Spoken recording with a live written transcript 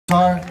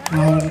Brother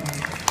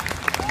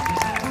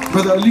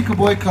Alika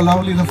boy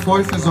Kalauli the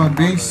fourth is on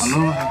bass.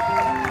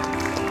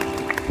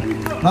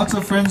 Lots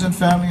of friends and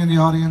family in the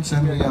audience,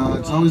 and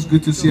it's always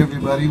good to see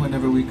everybody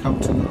whenever we come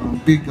to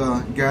big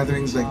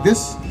gatherings like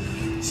this.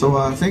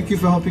 So thank you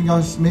for helping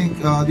us make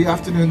the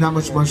afternoon that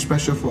much more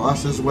special for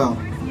us as well.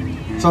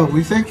 So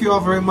we thank you all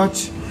very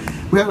much.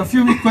 We had a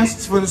few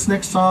requests for this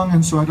next song,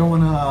 and so I don't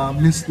want to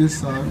miss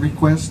this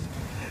request.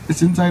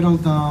 It's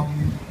entitled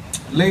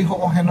Lei Ho,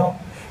 oheno,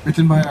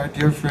 written by our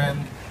dear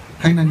friend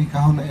Kainani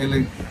Kahona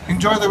Ele.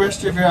 Enjoy the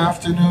rest of your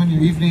afternoon,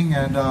 your evening,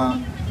 and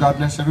God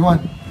bless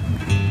everyone.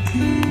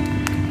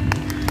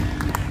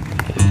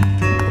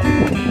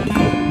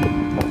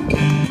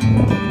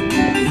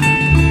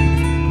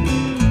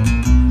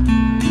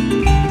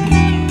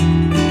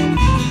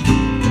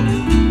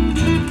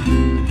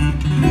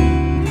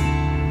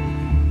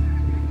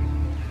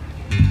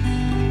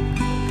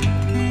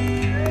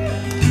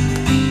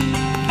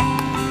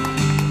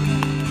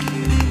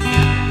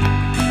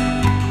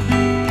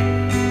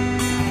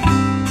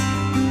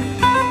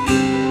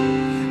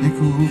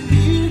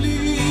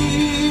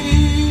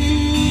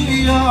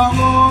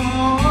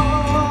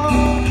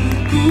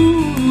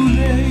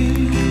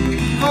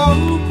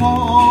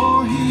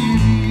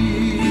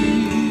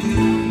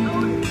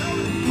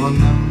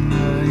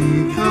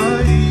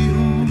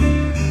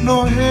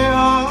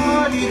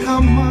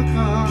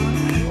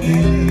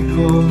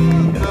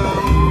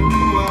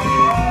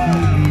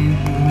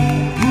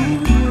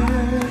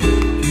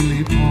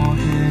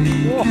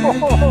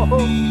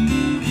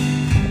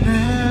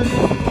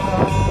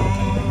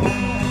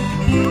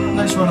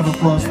 Nice round of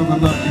applause for the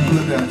lovely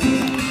Hula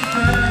dancers.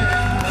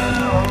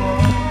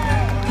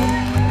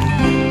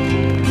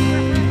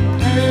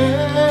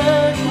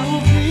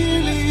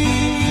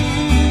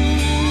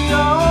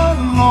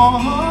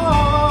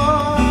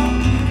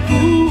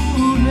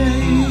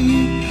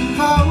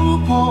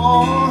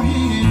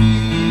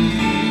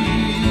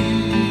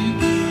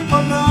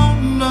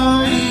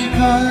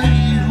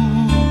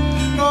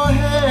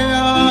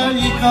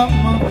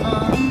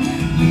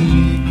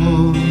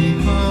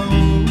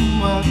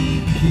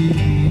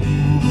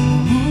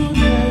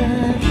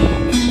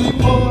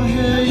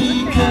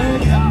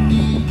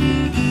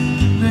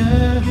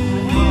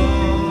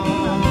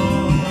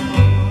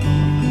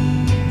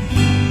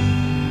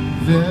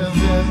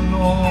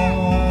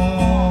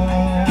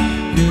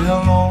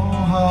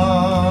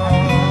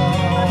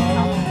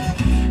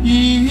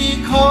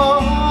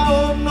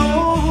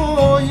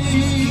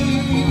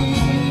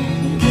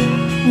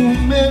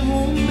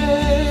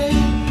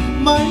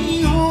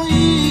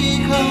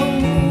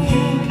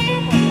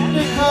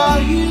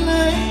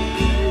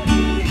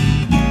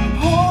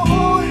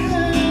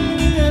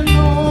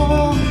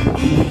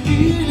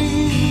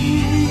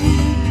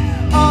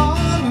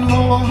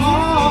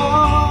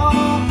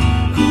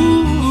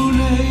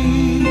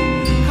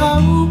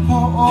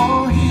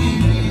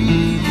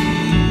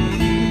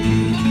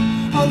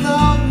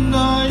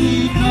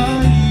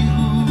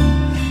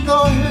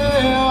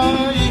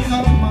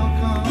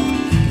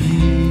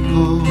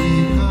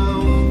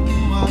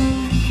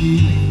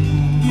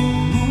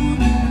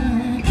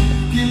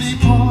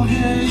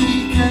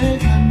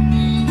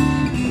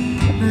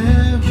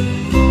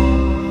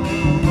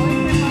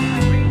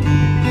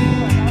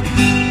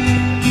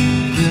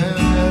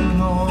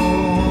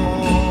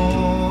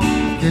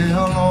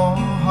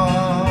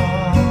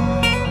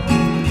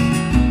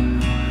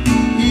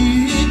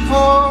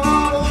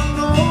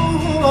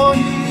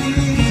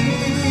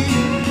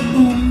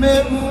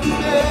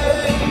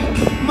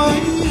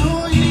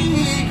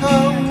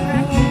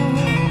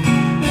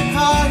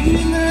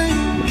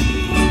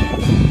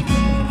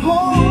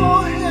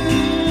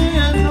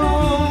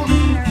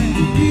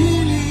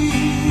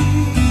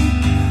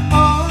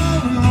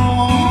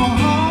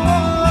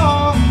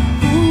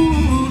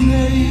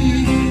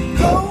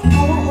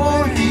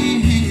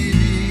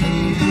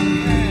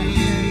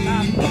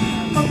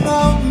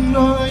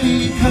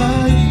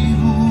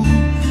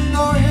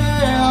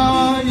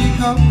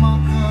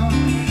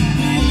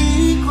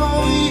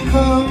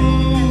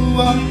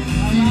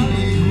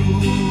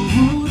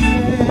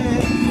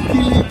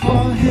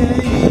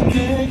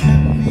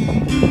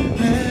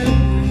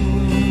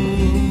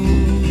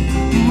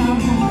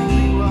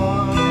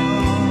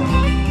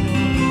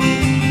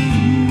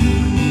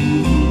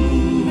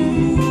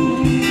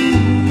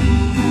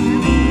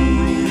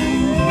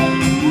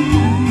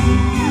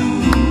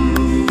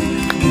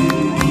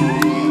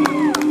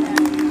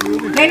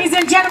 Ladies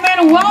and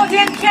gentlemen,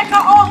 Weldon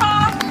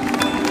Kekauoha,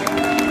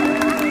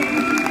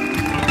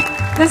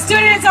 the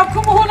students of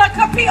kumu Hula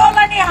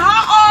Kapiʻolani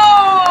Hao.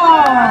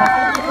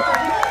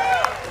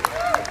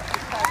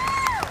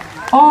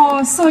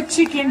 Oh, so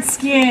chicken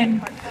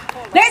skin.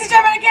 Ladies and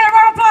gentlemen, again, a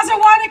round of applause for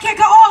Weldon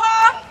Kekauoha.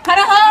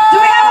 Do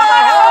we have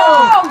a